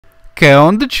Okay,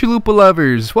 on the Chalupa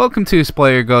lovers, welcome to this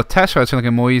player go test. I was looking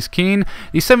at Moise Kean,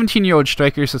 the 17-year-old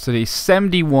striker, so it's a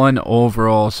 71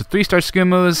 overall. So 3-star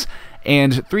skimmos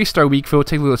and 3-star weak foot. We'll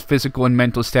take a look at physical and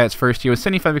mental stats first. He was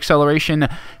 75 acceleration,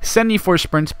 74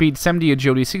 sprint speed, 70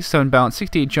 agility, 67 balance,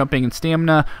 68 jumping and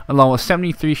stamina, along with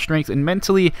 73 strength, and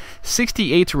mentally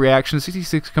 68 reaction,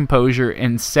 66 composure,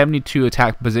 and 72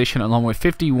 attack position, along with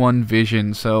 51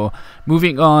 vision. So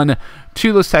moving on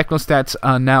to those technical stats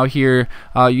now here,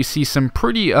 you see some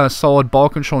pretty solid ball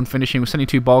control and finishing with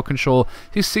 72 ball control,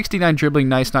 69 dribbling,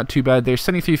 nice, not too bad there,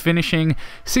 73 finishing,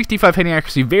 65 hitting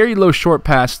accuracy, very low short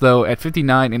pass though at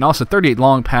 59, and also 38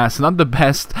 long pass, not the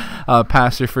best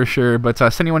passer for sure, but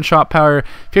 71 shot power,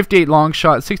 58 long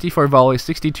shot, 64 volley,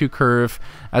 62 curve,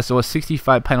 as well as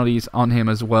 65 penalties on him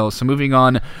as well. So moving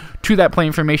on to that play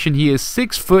information, he is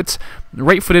 6 foot,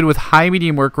 right-footed with high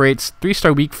medium work rates,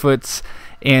 3-star weak foots,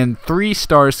 and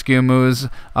 3-star skill moves,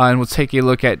 and we'll take a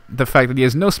look at the fact that he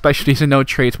has no specialties and no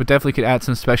traits, but definitely could add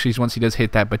some specialties once he does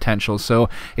hit that potential. So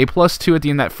a +2 at the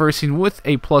end of that first season with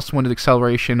a +1 to the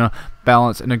acceleration,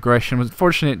 balance, and aggression. Was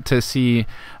fortunate to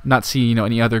not see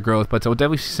any other growth, but we'll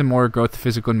definitely see some more growth,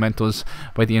 physical and mentals,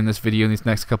 by the end of this video in these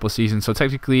next couple of seasons. So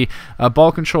technically,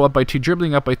 ball control up by 2,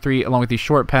 dribbling up by 3, along with the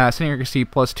short pass, hitting accuracy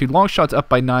 +2, long shots up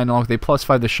by 9, along with a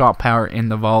 +5 the shot power in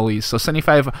the volleys. So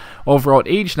 75 overall at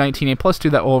age 19, a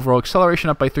 +2 that overall, acceleration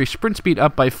up by 3, sprint speed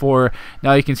up by 4.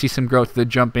 Now you can see some growth to the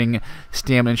jumping,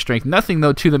 stamina, and strength. Nothing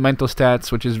though to the mental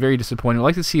stats, which is very disappointing. I'd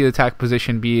like to see the attack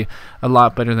position be a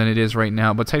lot better than it is right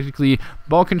now, but technically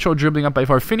ball control, dribbling up by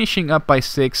 4, finishing up by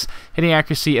 6, hitting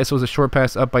accuracy as well as a short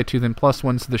pass up by 2, then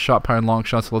 +1 to the shot power and long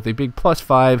shots with a big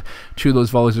 +5 to those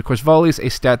volleys. Of course, volleys a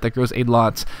stat that grows a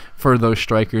lot for those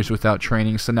strikers without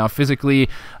training. So now physically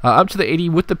up to the 80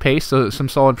 with the pace, so some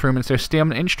solid improvements there.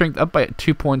 Stamina and strength up by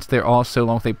 2 points there also,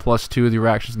 along with a +2 of the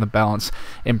reactions and the balance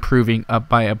improving up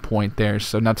by a point there.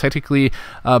 So now technically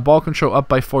ball control up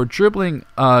by 4, dribbling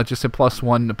just a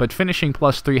 +1, but finishing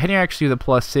 +3, hitting accuracy with a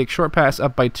 +6, short pass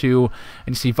up by 2,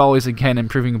 and you see volleys again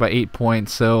improving by 8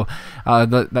 points. So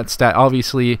that stat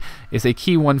obviously is a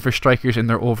key one for strikers in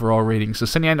their overall rating. So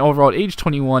 79 overall at age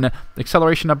 21,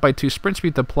 acceleration up by 2, sprint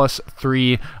speed to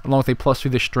 +3, along with a +3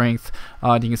 the strength.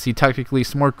 You can see technically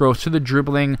some more growth to the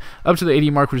dribbling up to the 80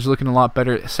 mark, which is looking a lot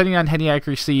better. 79 hitting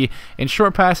accuracy, and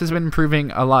short pass has been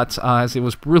improving a lot, as it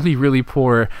was really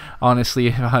poor,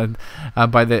 honestly,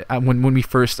 when we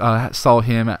first saw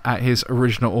him at his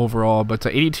original overall. But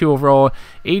 82 overall,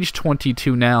 age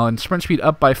 22 now, and sprint speed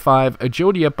up by 5,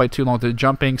 agility up by 2, along with the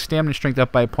jumping, stamina and strength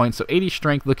up by a point. So 80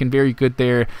 strength, looking very good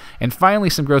there, and finally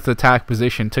some growth to attack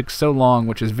position. Took so long,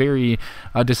 which is very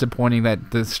disappointing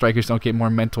that the strikers don't get more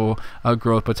mental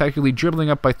growth. But technically dribbling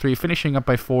up by 3, finishing up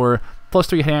by 4,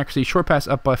 +3 hitting accuracy, short pass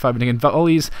up by 5, and again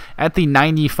volleys at the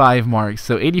 95 mark.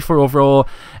 So 84 overall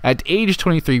at age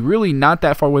 23, really not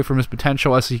that far away from his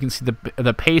potential, as you can see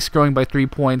the pace growing by 3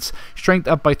 points, strength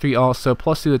up by 3 also,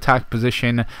 +2 attack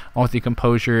position, along with the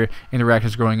composure and the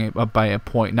reactions growing up by a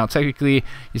point. Now technically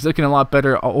he's looking a lot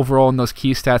better overall in those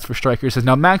key stats for strikers. Is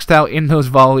now maxed out in those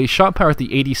volleys, shot power at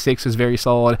the 86 is very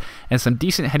solid, and some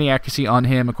decent heading accuracy on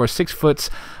him. Of course, 6 foot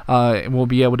will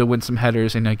be able to win some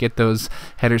headers and get those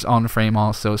headers on frame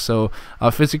also. So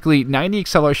physically 90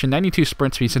 acceleration, 92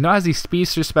 sprint speed, so now has the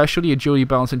speedster specialty, agility,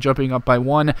 balance, and jumping up by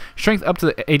 1, strength up to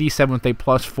the 87 with a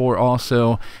 +4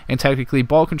 also, and technically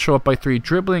ball control up by 3,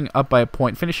 dribbling up by a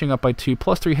point, finishing up by 2,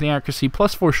 +3 hitting accuracy,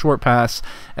 +4 short pass,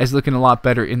 as looking a lot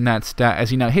better in that stat, as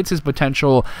he now hits his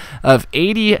potential of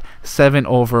 87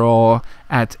 overall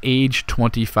at age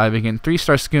 25. Again,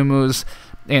 3-star skill moves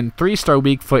and 3-star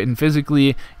weak foot, and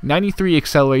physically 93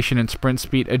 acceleration and sprint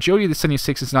speed, agility to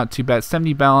 76 is not too bad,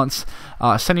 70 balance,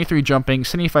 73 jumping,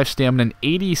 75 stamina, and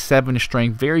 87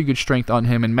 strength, very good strength on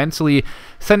him, and mentally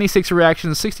 76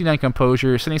 reactions, 69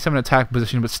 composure, 77 attack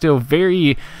position, but still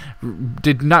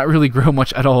did not really grow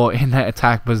much at all in that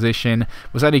attack position.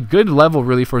 Was at a good level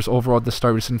really for his overall at the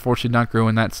start, but just unfortunately not grow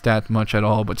in that stat much at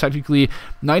all. But technically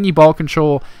 90 ball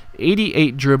control,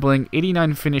 88 dribbling,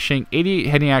 89 finishing, 88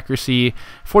 hitting accuracy,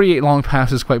 48 long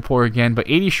passes, quite poor again, but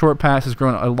 80 short passes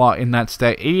grown a lot in that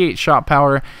stat, 88 shot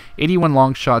power, 81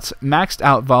 long shots, maxed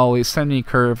out volleys, 70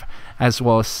 curve, as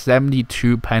well as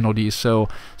 72 penalties. So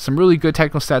some really good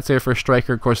technical stats there for a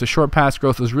striker. Of course, the short pass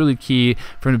growth was really key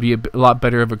for him to be a lot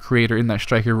better of a creator in that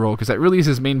striker role, because that really is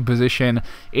his main position.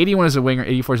 81 as a winger,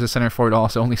 84 as a center forward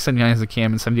also, only 79 as a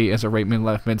cam, and 78 as a right mid,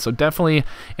 left mid. So definitely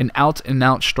an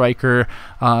out-and-out striker.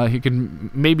 He can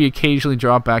maybe occasionally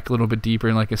drop back a little bit deeper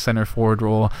in like a center forward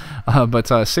role.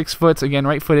 But 6 foot, again,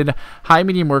 right-footed, high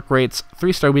medium work rates,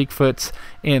 3-star weak foot,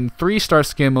 and 3-star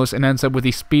skill moves, and ends up with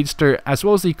the speedster as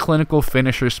well as the clinical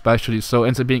finisher specialty. So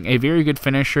ends up being a very good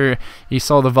finisher. You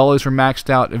saw the volleys were maxed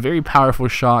out, a very powerful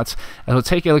shot. And we'll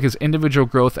take a look at his individual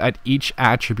growth at each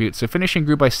attribute. So finishing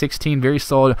group by 16, very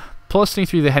solid. Plus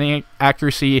 23 the heading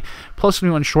accuracy, plus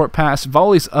 21 short pass,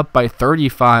 volleys up by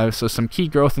 35, so some key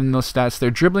growth in those stats.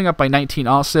 They're dribbling up by 19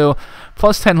 also,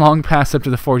 plus 10 long pass up to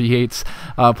the 48s,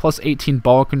 plus 18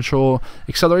 ball control,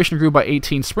 acceleration grew by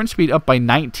 18, sprint speed up by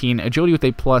 19, agility with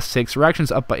a plus 6,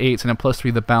 reactions up by 8, and a plus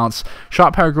 3 the bounce,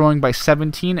 shot power growing by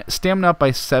 17, stamina up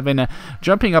by 7,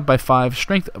 jumping up by 5,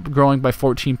 strength growing by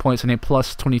 14 points, and a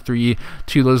plus 23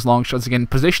 to those long shots. Again,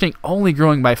 positioning only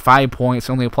growing by 5 points,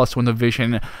 only a plus 1 the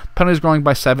vision. Penalties growing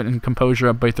by 7 and composure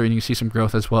up by 3, and you see some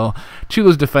growth as well to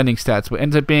those defending stats. But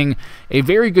ends up being a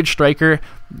very good striker,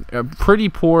 pretty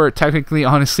poor technically,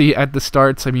 honestly, at the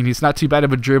starts. I mean, he's not too bad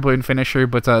of a dribbler and finisher,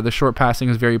 but the short passing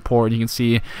is very poor, and you can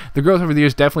see the growth over the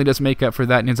years definitely does make up for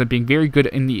that, and ends up being very good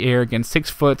in the air. Again,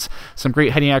 6 foot, some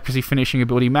great heading accuracy, finishing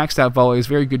ability, maxed out volleys,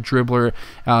 very good dribbler,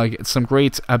 some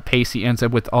great pace he ends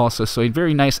up with also. So a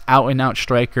very nice out-and-out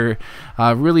striker.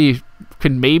 Really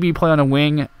could maybe play on a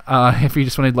wing if you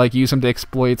just wanted to like use him to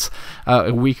exploit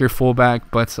a weaker fullback,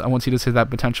 but once he does hit that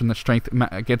potential and the strength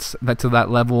gets that to that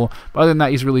level. But other than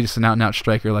that, he's really just an out-and-out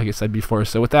striker, like I said before.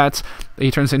 So with that,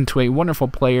 he turns into a wonderful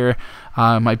player.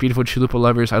 My beautiful Chalupa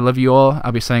lovers, I love you all.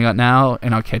 I'll be signing out now,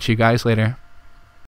 and I'll catch you guys later.